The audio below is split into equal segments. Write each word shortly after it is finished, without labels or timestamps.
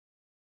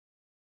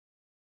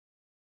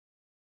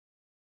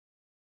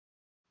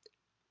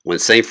When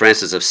St.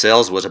 Francis of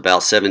Sales was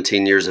about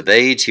 17 years of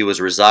age, he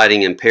was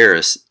residing in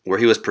Paris, where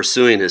he was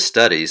pursuing his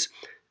studies.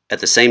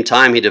 At the same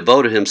time, he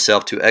devoted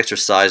himself to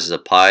exercises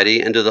of piety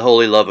and to the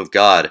holy love of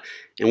God,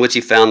 in which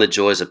he found the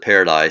joys of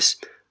paradise.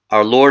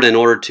 Our Lord, in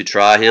order to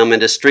try him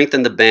and to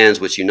strengthen the bands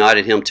which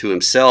united him to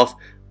himself,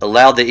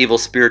 allowed the evil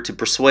spirit to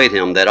persuade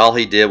him that all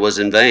he did was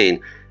in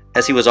vain,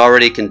 as he was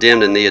already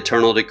condemned in the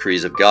eternal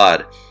decrees of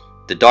God.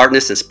 The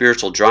darkness and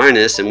spiritual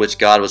dryness in which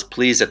God was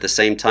pleased at the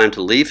same time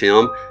to leave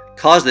him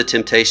caused the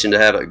temptation to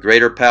have a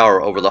greater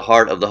power over the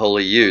heart of the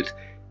holy youth,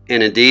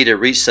 and indeed it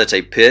reached such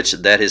a pitch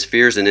that his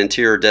fears and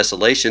interior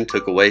desolation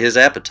took away his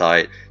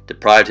appetite,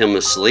 deprived him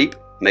of sleep,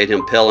 made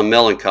him pale and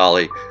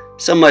melancholy,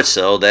 so much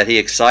so that he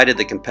excited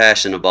the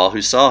compassion of all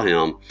who saw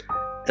him.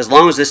 As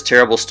long as this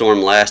terrible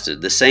storm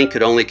lasted, the saint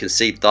could only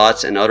conceive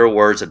thoughts and utter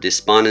words of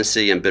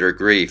despondency and bitter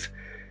grief.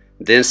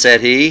 Then said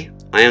he,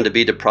 "I am to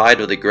be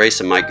deprived of the grace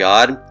of my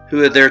God, who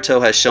hitherto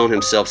has shown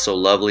himself so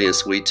lovely and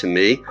sweet to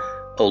me.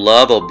 O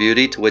love, O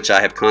beauty, to which I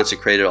have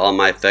consecrated all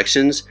my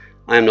affections,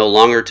 I am no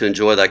longer to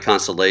enjoy thy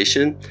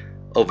consolation.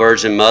 O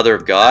Virgin Mother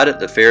of God,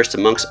 the fairest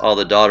amongst all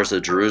the daughters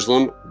of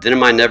Jerusalem, then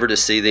am I never to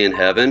see thee in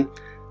heaven?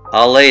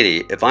 Ah,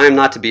 Lady, if I am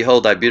not to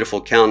behold thy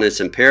beautiful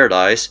countenance in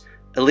paradise,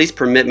 at least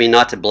permit me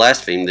not to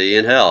blaspheme thee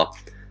in hell."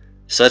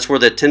 Such were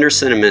the tender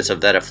sentiments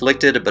of that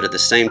afflicted but at the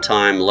same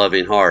time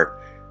loving heart.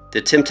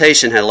 The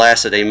temptation had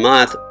lasted a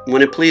month,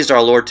 when it pleased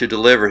our Lord to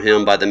deliver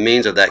him by the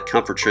means of that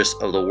Comfortress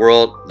of the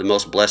world, the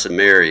most Blessed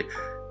Mary,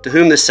 to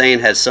whom the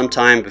saint had some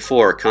time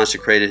before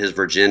consecrated his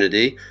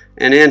virginity,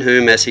 and in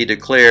whom, as he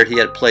declared, he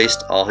had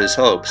placed all his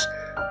hopes.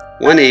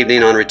 One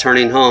evening, on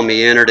returning home,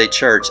 he entered a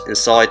church and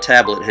saw a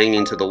tablet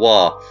hanging to the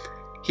wall.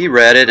 He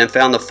read it and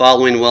found the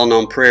following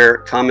well-known prayer,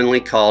 commonly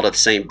called of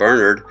St.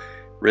 Bernard: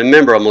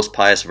 "Remember, O most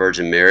pious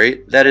Virgin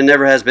Mary, that it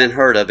never has been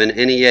heard of in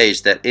any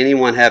age that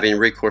anyone having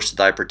recourse to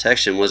thy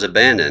protection was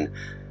abandoned."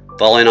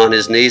 Falling on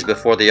his knees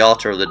before the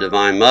altar of the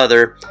Divine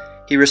Mother,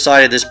 he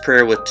recited this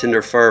prayer with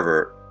tender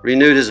fervor,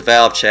 renewed his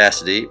vow of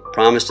chastity,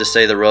 promised to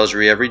say the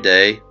rosary every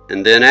day,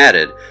 and then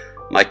added,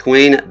 "My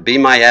Queen, be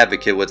my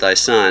advocate with thy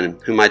Son,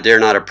 whom I dare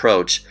not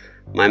approach.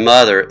 My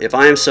Mother, if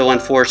I am so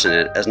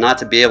unfortunate as not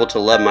to be able to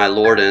love my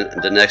Lord in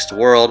the next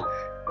world,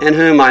 and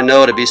whom I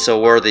know to be so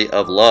worthy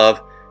of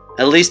love,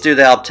 at least do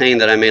thou obtain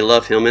that I may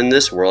love him in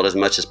this world as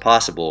much as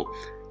possible.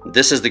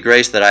 This is the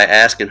grace that I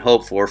ask and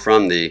hope for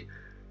from thee."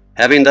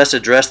 Having thus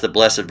addressed the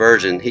Blessed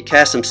Virgin, he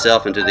cast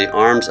himself into the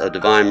arms of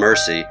divine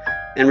mercy,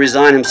 and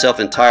resigned himself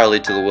entirely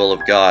to the will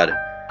of God.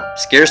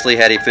 Scarcely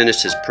had he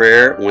finished his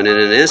prayer, when in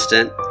an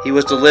instant he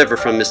was delivered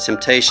from his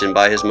temptation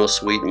by his most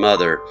sweet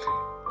Mother.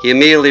 He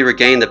immediately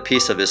regained the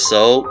peace of his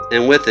soul,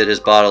 and with it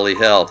his bodily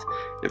health,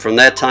 and from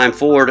that time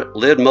forward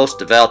lived most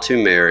devout to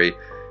Mary,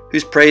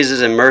 whose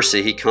praises and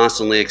mercy he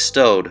constantly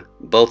extolled,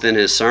 both in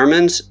his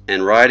sermons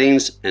and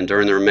writings and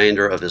during the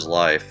remainder of his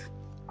life.